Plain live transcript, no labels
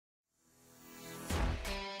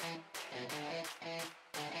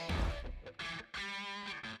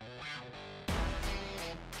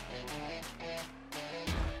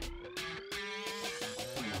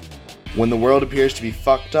When the world appears to be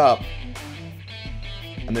fucked up,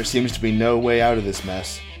 and there seems to be no way out of this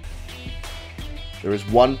mess, there is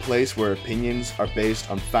one place where opinions are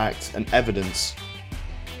based on facts and evidence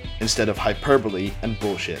instead of hyperbole and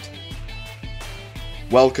bullshit.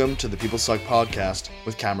 Welcome to the People Suck Podcast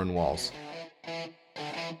with Cameron Walls.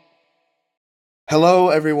 Hello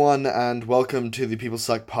everyone and welcome to the People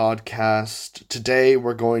Suck Podcast. Today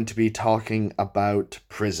we're going to be talking about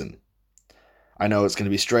prison. I know it's going to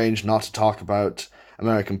be strange not to talk about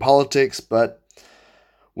American politics, but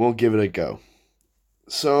we'll give it a go.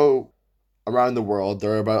 So, around the world,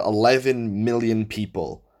 there are about 11 million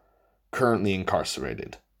people currently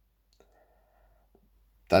incarcerated.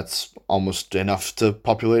 That's almost enough to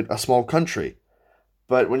populate a small country.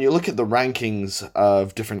 But when you look at the rankings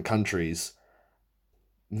of different countries,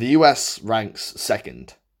 the US ranks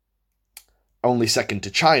second. Only second to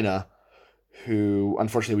China, who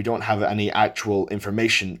unfortunately we don't have any actual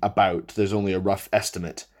information about. There's only a rough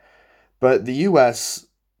estimate. But the US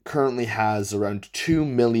currently has around 2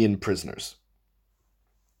 million prisoners.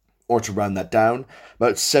 Or to round that down,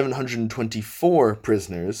 about 724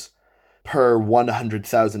 prisoners per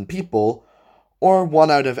 100,000 people, or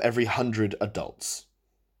 1 out of every 100 adults,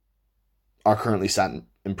 are currently sat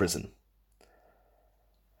in prison.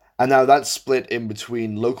 And now that's split in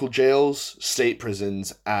between local jails, state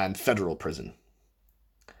prisons, and federal prison.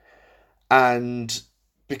 And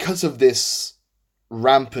because of this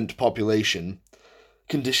rampant population,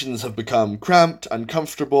 conditions have become cramped,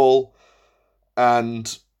 uncomfortable,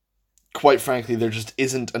 and quite frankly, there just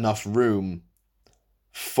isn't enough room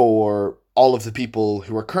for all of the people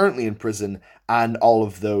who are currently in prison and all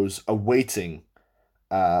of those awaiting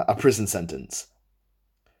a prison sentence.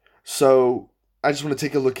 So I just want to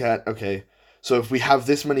take a look at, okay, so if we have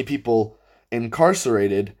this many people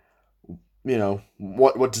incarcerated, you know,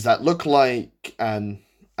 what does that look like, and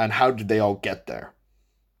how did they all get there?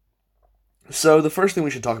 So the first thing we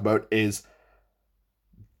should talk about is,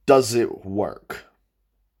 does it work?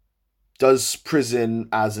 Does prison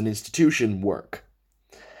as an institution work?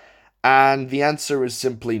 And the answer is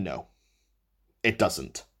simply no. It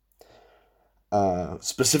doesn't.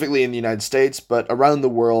 Specifically in the United States, but around the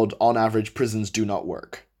world, on average, prisons do not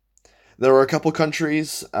work. There are a couple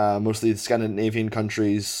countries, mostly the Scandinavian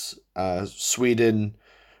countries, Sweden,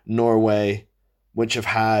 Norway, which have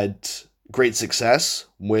had great success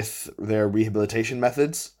with their rehabilitation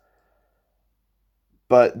methods.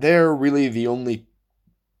 But they're really the only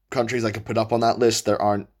countries I could put up on that list. There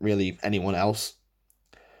aren't really anyone else.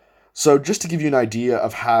 So just to give you an idea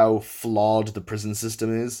of how flawed the prison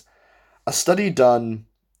system is, a study done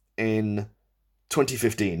in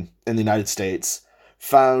 2015 in the United States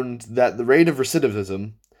found that the rate of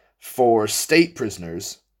recidivism for state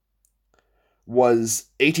prisoners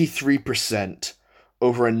was 83%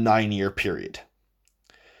 over a 9-year period.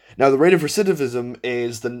 Now, the rate of recidivism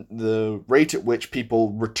is the rate at which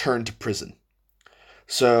people return to prison.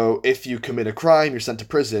 So if you commit a crime, you're sent to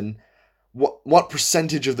prison, what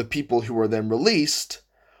percentage of the people who are then released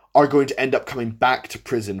are going to end up coming back to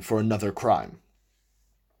prison for another crime?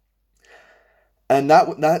 And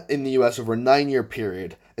that in the US over a 9-year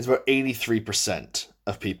period is about 83%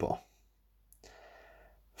 of people.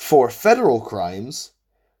 For federal crimes,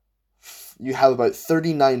 you have about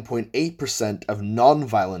 39.8% of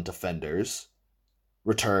non-violent offenders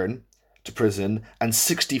return to prison, and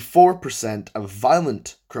 64% of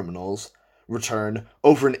violent criminals return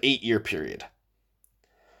over an 8-year period.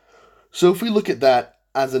 So if we look at that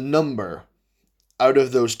as a number, out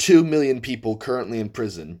of those 2 million people currently in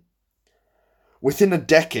prison, within a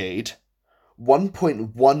decade,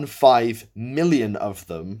 1.15 million of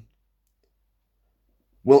them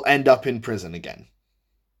will end up in prison again.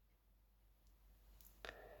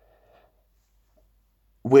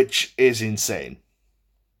 Which is insane.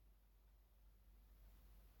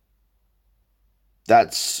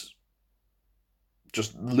 That's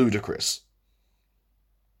just ludicrous.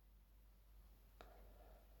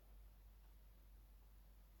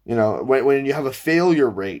 You know, when you have a failure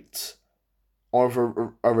rate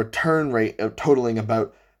or a return rate of totaling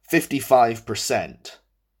about 55%,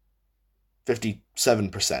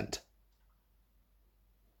 57%,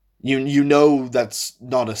 you know that's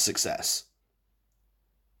not a success.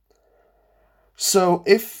 So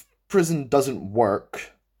if prison doesn't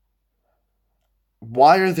work,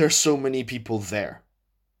 why are there so many people there?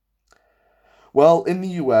 Well, in the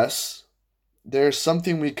US, there's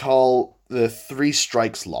something we call the 3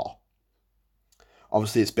 strikes law.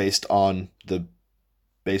 Obviously, it's based on the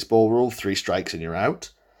baseball rule, 3 strikes and you're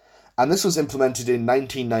out. And this was implemented in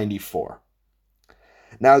 1994.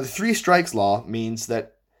 Now, the 3 strikes law means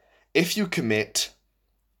that if you commit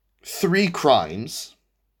 3 crimes,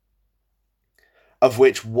 of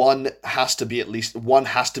which one has to be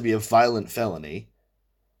a violent felony,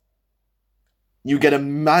 you get a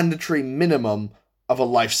mandatory minimum of a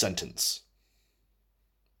life sentence.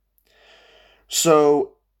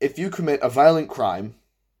 So, if you commit a violent crime,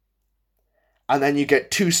 and then you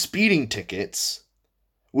get 2 speeding tickets,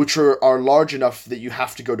 which are large enough that you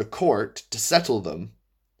have to go to court to settle them,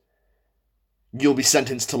 you'll be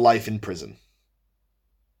sentenced to life in prison.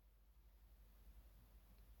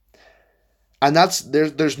 And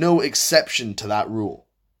there's no exception to that rule.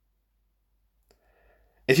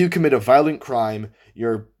 If you commit a violent crime,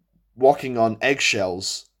 you're walking on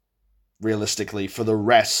eggshells, realistically, for the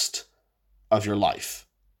rest of your life.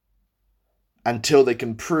 Until they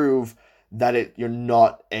can prove that you're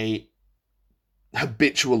not a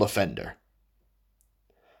habitual offender.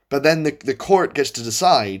 But then the court gets to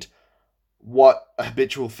decide what a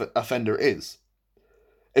habitual offender is.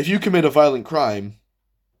 If you commit a violent crime,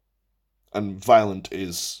 and violent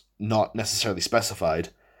is not necessarily specified,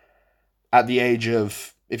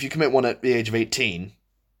 if you commit one at the age of 18,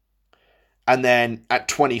 and then at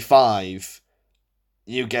 25,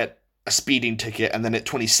 you get a speeding ticket, and then at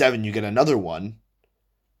 27, you get another one,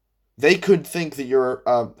 they could think that you're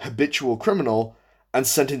a habitual criminal and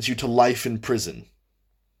sentence you to life in prison.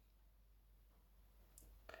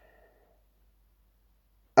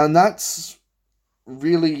 And that's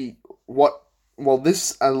really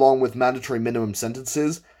this, along with mandatory minimum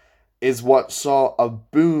sentences, is what saw a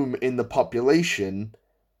boom in the prison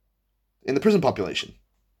population.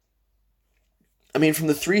 I mean, from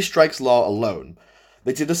the 3 strikes law alone,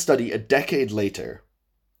 they did a study a decade later,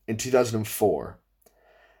 in 2004,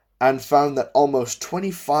 and found that almost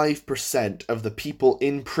 25% of the people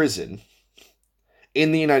in prison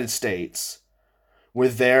in the United States were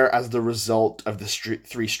there as the result of the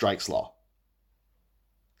 3 strikes law.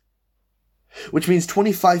 Which means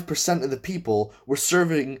 25% of the people were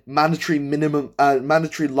serving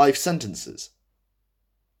mandatory life sentences.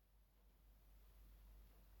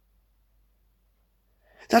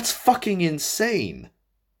 That's fucking insane.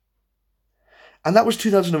 And that was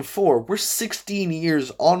 2004. We're 16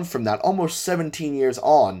 years on from that, almost 17 years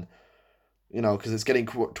on, because it's getting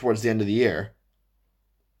towards the end of the year.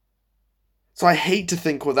 So I hate to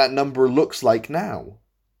think what that number looks like now.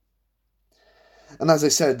 And as I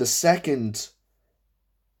said, the second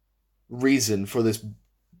reason for this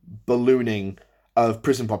ballooning of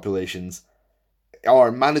prison populations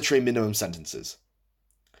are mandatory minimum sentences.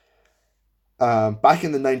 Back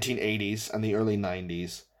in the 1980s and the early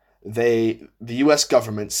 90s, the US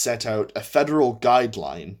government set out a federal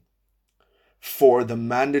guideline for the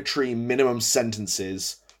mandatory minimum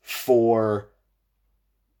sentences for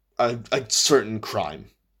a certain crime.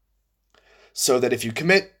 So that if you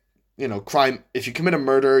commit a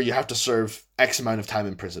murder, you have to serve X amount of time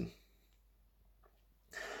in prison.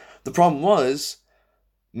 The problem was,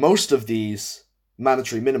 most of these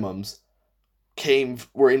mandatory minimums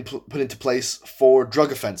were put into place for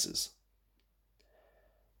drug offenses.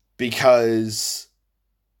 Because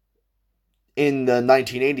in the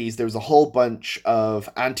 1980s, there was a whole bunch of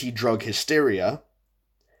anti-drug hysteria.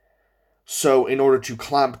 So in order to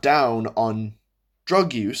clamp down on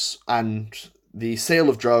drug use and the sale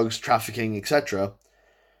of drugs, trafficking, etc.,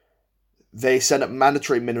 they set up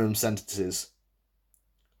mandatory minimum sentences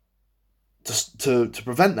to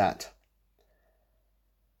prevent that.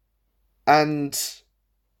 And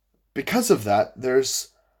because of that, there's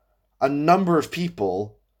a number of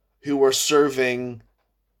people who are serving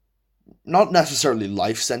not necessarily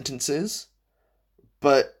life sentences,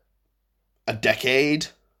 but a decade,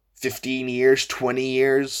 15 years, 20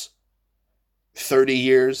 years, 30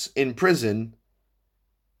 years in prison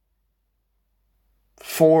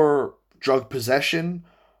for drug possession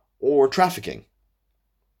or trafficking.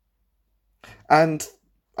 And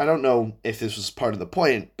I don't know if this was part of the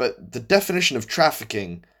point, but the definition of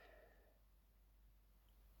trafficking,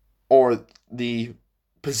 or the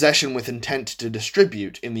possession with intent to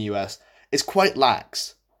distribute in the US, is quite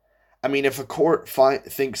lax. I mean, if a court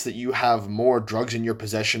thinks that you have more drugs in your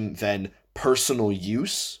possession than personal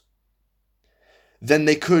use, then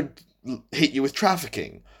they could hit you with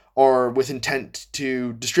trafficking or with intent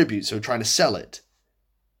to distribute, so trying to sell it.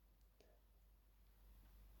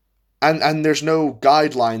 And there's no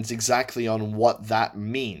guidelines exactly on what that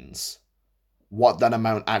means, what that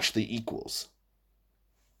amount actually equals.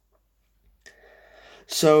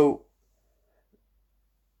 So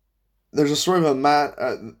there's a story of a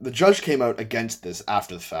man, the judge came out against this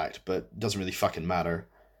after the fact, but it doesn't really fucking matter.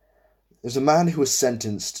 There's a man who was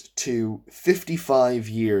sentenced to 55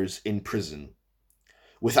 years in prison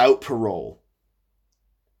without parole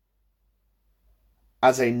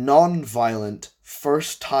as a non-violent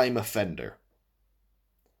first-time offender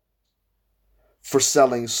for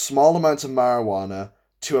selling small amounts of marijuana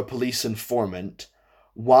to a police informant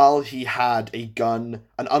while he had a gun,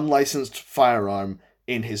 an unlicensed firearm,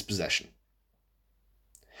 in his possession.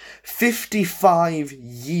 55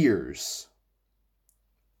 years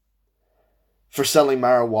for selling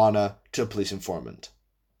marijuana to a police informant,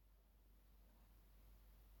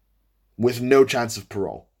 with no chance of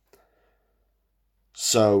parole.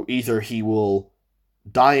 So either he will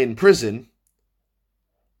die in prison,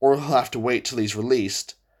 or he'll have to wait till he's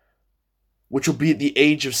released, which will be at the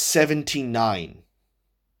age of 79.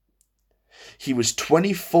 He was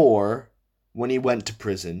 24 when he went to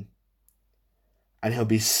prison, and he'll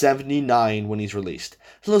be 79 when he's released.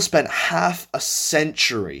 He'll have spent half a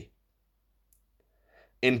century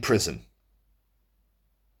in prison.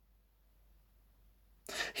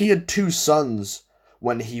 He had 2 sons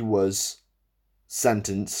when he was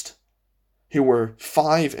sentenced, who were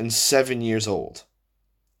 5 and 7 years old.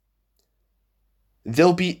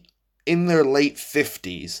 They'll be in their late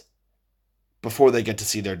 50s before they get to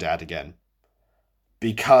see their dad again,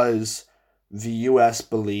 because the US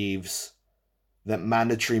believes that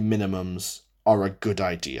mandatory minimums are a good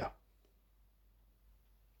idea,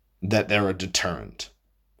 that they're a deterrent,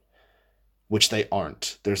 which they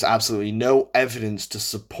aren't. There's absolutely no evidence to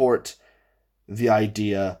support the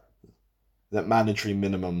idea that mandatory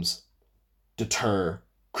minimums deter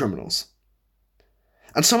criminals.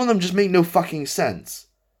 And some of them just make no fucking sense.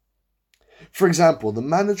 For example, the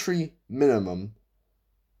mandatory minimum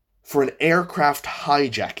for an aircraft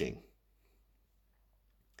hijacking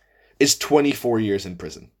is 24 years in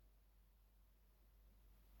prison.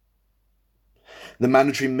 The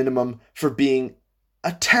mandatory minimum for being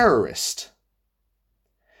a terrorist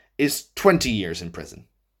is 20 years in prison.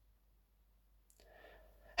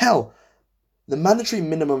 Hell, the mandatory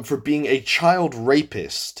minimum for being a child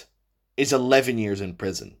rapist is 11 years in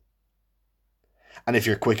prison. And if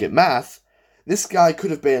you're quick at math, this guy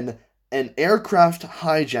could have been an aircraft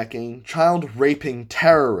hijacking, child raping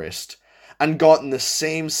terrorist and gotten the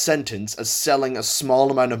same sentence as selling a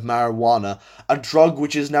small amount of marijuana, a drug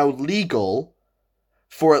which is now legal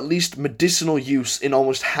for at least medicinal use in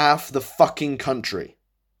almost half the fucking country.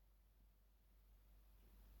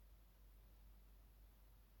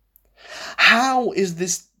 How is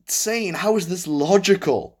this sane? How is this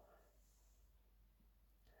logical?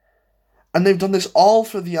 And they've done this all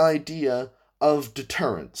for the idea of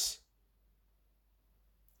deterrence.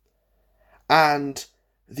 And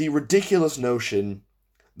the ridiculous notion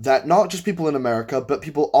that not just people in America, but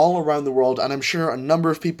people all around the world, and I'm sure a number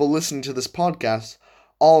of people listening to this podcast,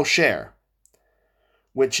 all share.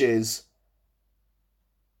 Which is,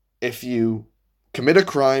 if you commit a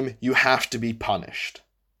crime, you have to be punished.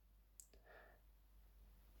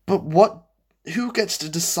 But who gets to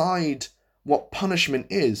decide what punishment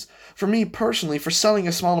is? For me personally, for selling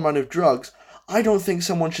a small amount of drugs, I don't think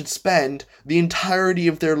someone should spend the entirety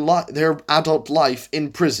of their adult life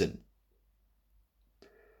in prison.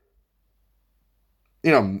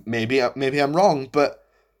 You know, maybe I'm wrong, but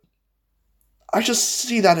I just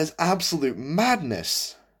see that as absolute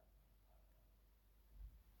madness.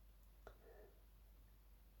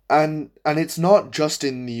 And it's not just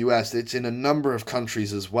in the US, it's in a number of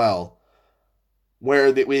countries as well,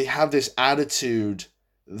 where we have this attitude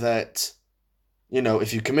that, you know,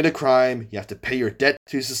 if you commit a crime, you have to pay your debt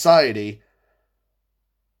to society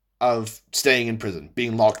of staying in prison,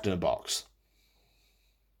 being locked in a box.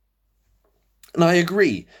 And I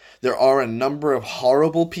agree, there are a number of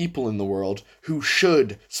horrible people in the world who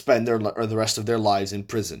should spend the rest of their lives in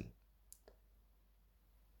prison.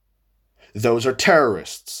 Those are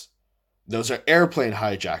terrorists. Those are airplane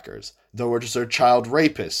hijackers. Those are child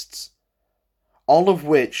rapists. All of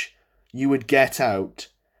which you would get out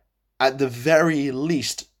at the very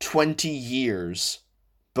least 20 years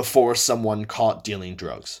before someone caught dealing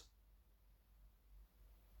drugs.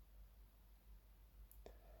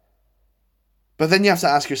 But then you have to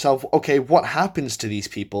ask yourself, okay, what happens to these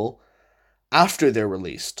people after they're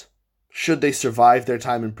released? Should they survive their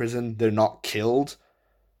time in prison? They're not killed,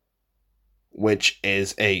 which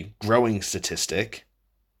is a growing statistic.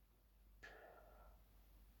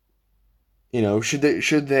 You know, should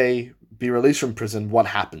they be released from prison? What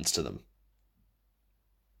happens to them?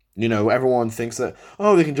 You know, everyone thinks that,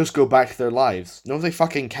 oh, they can just go back to their lives. No, they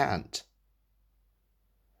fucking can't.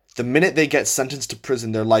 The minute they get sentenced to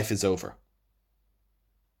prison, their life is over.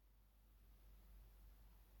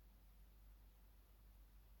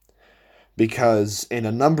 Because in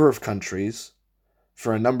a number of countries,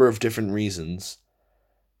 for a number of different reasons,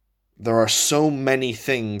 there are so many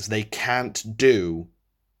things they can't do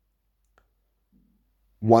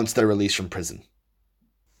once they're released from prison.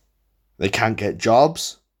 They can't get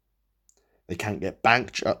jobs. They can't get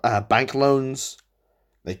bank loans.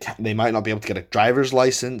 They might not be able to get a driver's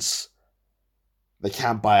license. They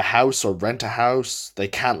can't buy a house or rent a house. They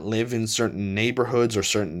can't live in certain neighborhoods or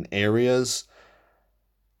certain areas.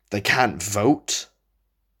 They can't vote.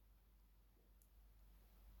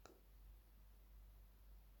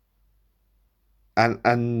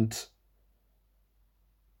 And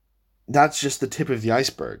that's just the tip of the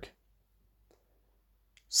iceberg.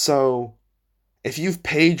 So, if you've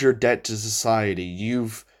paid your debt to society,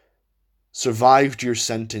 you've survived your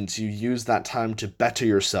sentence, you use that time to better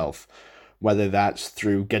yourself, whether that's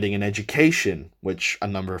through getting an education, which a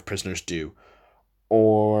number of prisoners do,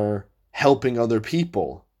 or helping other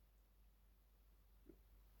people.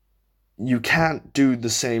 You can't do the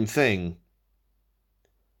same thing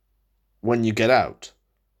when you get out.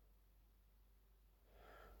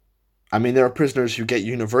 I mean, there are prisoners who get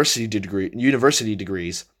university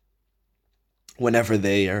degrees whenever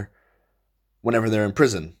they're in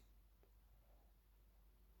prison,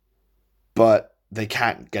 but they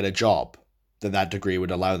can't get a job that degree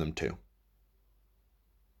would allow them to.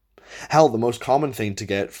 Hell, the most common thing to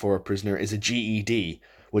get for a prisoner is a GED,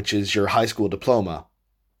 which is your high school diploma,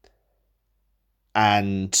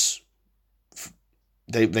 and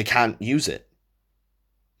they can't use it.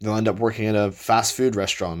 They'll end up working at a fast food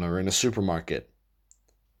restaurant or in a supermarket.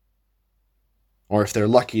 Or if they're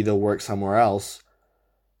lucky, they'll work somewhere else.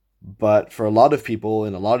 But for a lot of people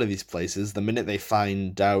in a lot of these places, the minute they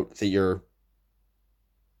find out that you're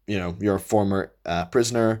a former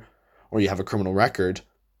prisoner or you have a criminal record,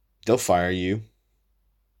 they'll fire you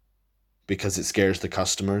because it scares the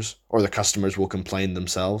customers, or the customers will complain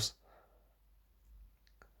themselves.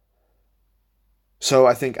 So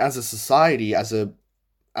I think as a society, as a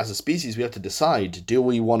species, we have to decide, do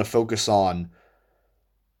we want to focus on,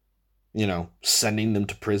 sending them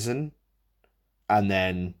to prison and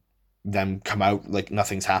then them come out like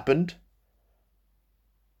nothing's happened?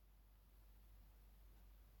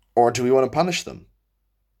 Or do we want to punish them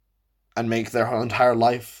and make their entire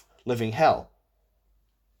life living hell?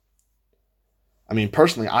 I mean,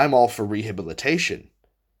 personally, I'm all for rehabilitation.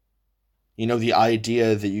 The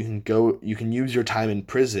idea that you can use your time in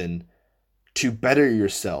prison to better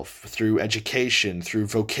yourself through education, through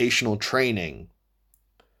vocational training,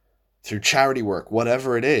 through charity work,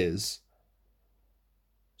 whatever it is,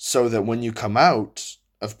 so that when you come out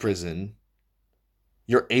of prison,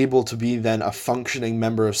 you're able to be then a functioning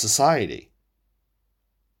member of society.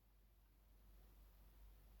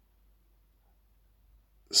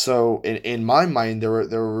 So in my mind, there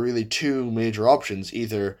were really two major options.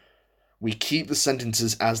 Either we keep the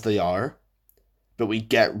sentences as they are, but we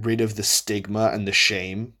get rid of the stigma and the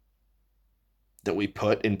shame that we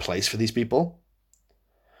put in place for these people.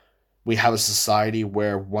 We have a society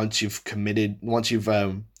where once you've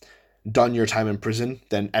done your time in prison,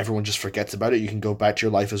 then everyone just forgets about it. You can go back to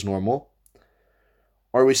your life as normal.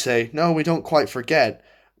 Or we say, no, we don't quite forget,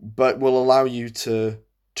 but we'll allow you to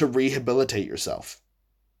rehabilitate yourself.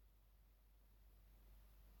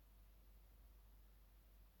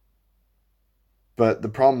 But the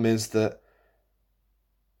problem is that,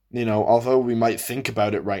 although we might think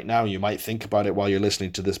about it right now, you might think about it while you're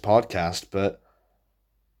listening to this podcast, but,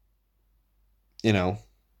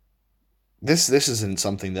 this isn't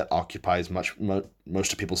something that occupies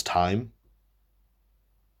most of people's time.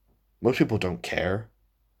 Most people don't care.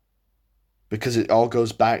 Because it all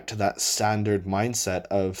goes back to that standard mindset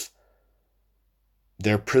of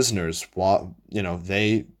they're prisoners.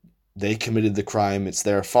 They committed the crime, it's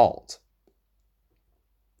their fault.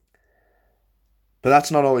 But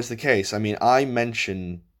that's not always the case. I mean, I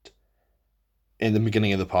mentioned in the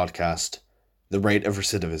beginning of the podcast the rate of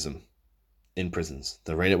recidivism in prisons,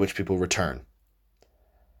 the rate at which people return.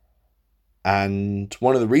 And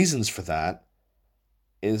one of the reasons for that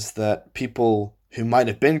is that people who might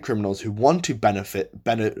have been criminals, who want to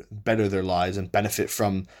better their lives and benefit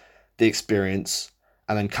from the experience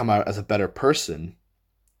and then come out as a better person,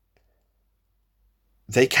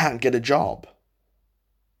 they can't get a job.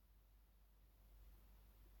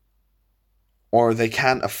 Or they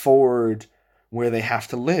can't afford where they have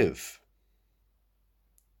to live.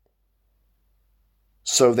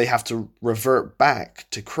 So they have to revert back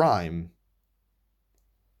to crime.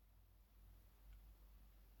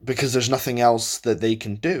 Because there's nothing else that they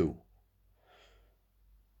can do.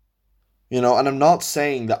 And I'm not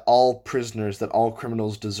saying that all prisoners, that all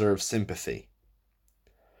criminals deserve sympathy.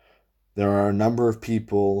 There are a number of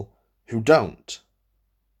people who don't.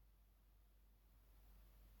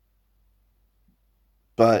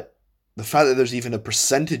 But the fact that there's even a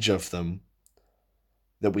percentage of them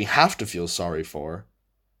that we have to feel sorry for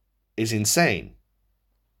is insane.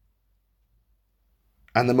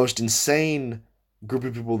 And the most insane group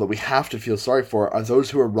of people that we have to feel sorry for are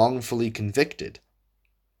those who are wrongfully convicted.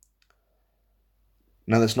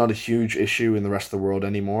 Now, that's not a huge issue in the rest of the world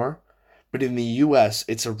anymore, but in the US,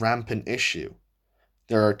 it's a rampant issue.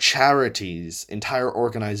 There are charities, entire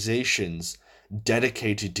organizations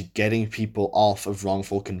dedicated to getting people off of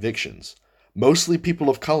wrongful convictions, mostly people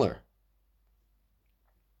of color,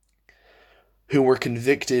 who were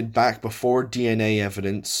convicted back before DNA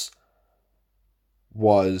evidence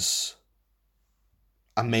was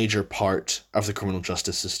a major part of the criminal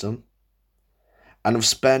justice system, and have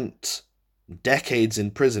spent decades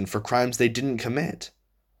in prison for crimes they didn't commit.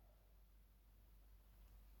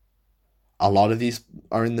 A lot of these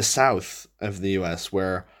are in the south of the US,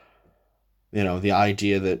 where, the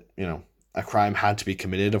idea that, a crime had to be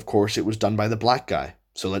committed, of course it was done by the black guy,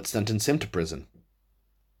 so let's sentence him to prison.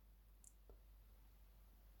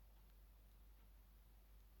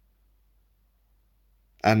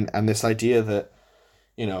 And this idea that,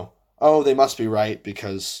 they must be right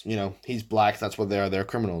because, he's black, that's what they are, they're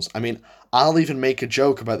criminals. I mean, I'll even make a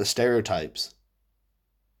joke about the stereotypes.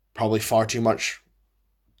 Probably far too much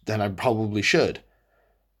than I probably should.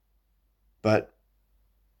 But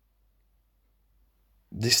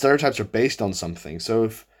these stereotypes are based on something. So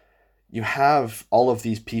if you have all of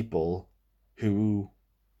these people who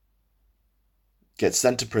get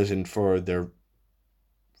sent to prison for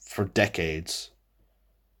decades,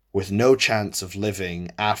 with no chance of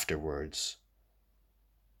living afterwards,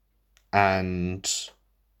 and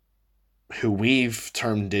who we've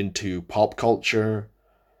turned into pop culture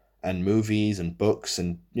and movies and books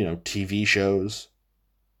and, TV shows.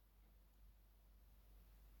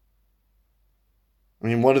 I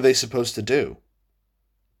mean, what are they supposed to do?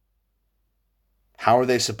 How are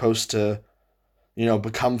they supposed to,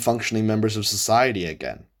 become functioning members of society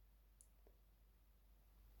again?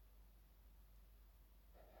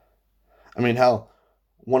 I mean, hell,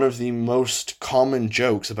 one of the most common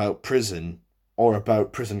jokes about prison or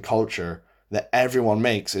about prison culture that everyone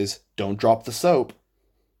makes is, don't drop the soap.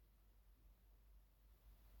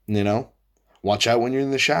 Watch out when you're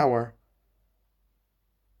in the shower.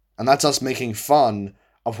 And that's us making fun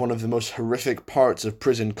of one of the most horrific parts of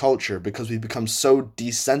prison culture because we've become so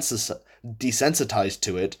desensitized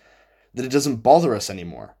to it that it doesn't bother us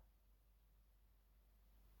anymore.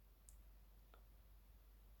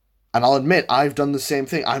 And I'll admit, I've done the same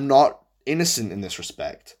thing. I'm not innocent in this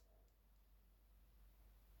respect.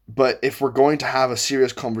 But if we're going to have a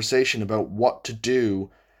serious conversation about what to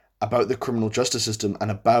do about the criminal justice system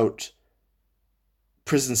and about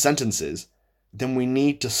prison sentences, then we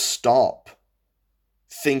need to stop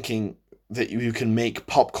thinking that you can make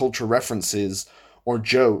pop culture references or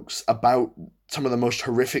jokes about some of the most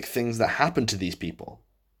horrific things that happen to these people.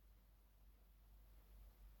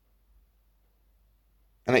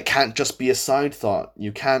 And it can't just be a side thought.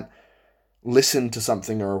 You can't listen to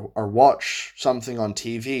something or watch something on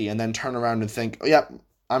TV and then turn around and think, oh yeah,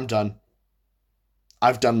 I'm done.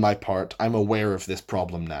 I've done my part. I'm aware of this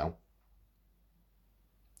problem now.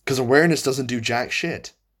 Because awareness doesn't do jack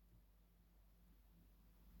shit.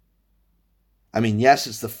 I mean, yes,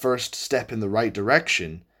 it's the first step in the right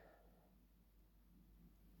direction.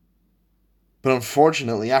 But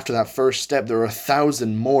unfortunately, after that first step, there are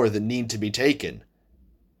 1,000 more that need to be taken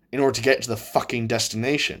in order to get to the fucking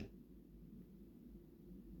destination.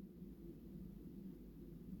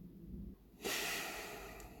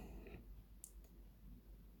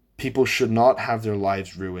 People should not have their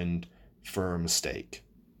lives ruined for a mistake.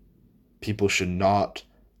 People should not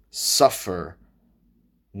suffer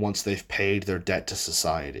once they've paid their debt to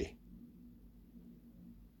society.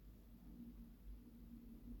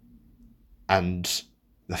 And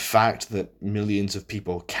the fact that millions of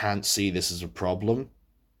people can't see this as a problem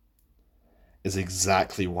is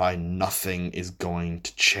exactly why nothing is going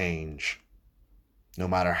to change, no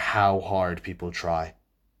matter how hard people try.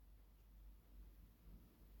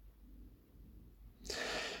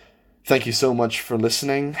 Thank you so much for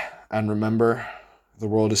listening, and remember, the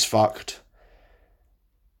world is fucked,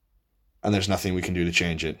 and there's nothing we can do to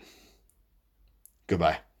change it.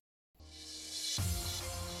 Goodbye.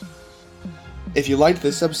 If you liked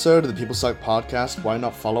this episode of the People Suck Podcast, why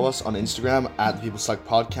not follow us on Instagram at the People Suck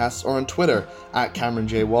Podcasts or on Twitter at Cameron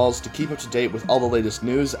J. Walls to keep up to date with all the latest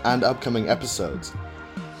news and upcoming episodes.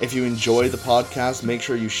 If you enjoy the podcast, make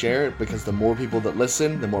sure you share it because the more people that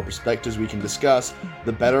listen, the more perspectives we can discuss,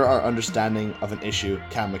 the better our understanding of an issue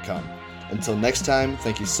can become. Until next time,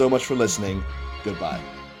 thank you so much for listening. Goodbye.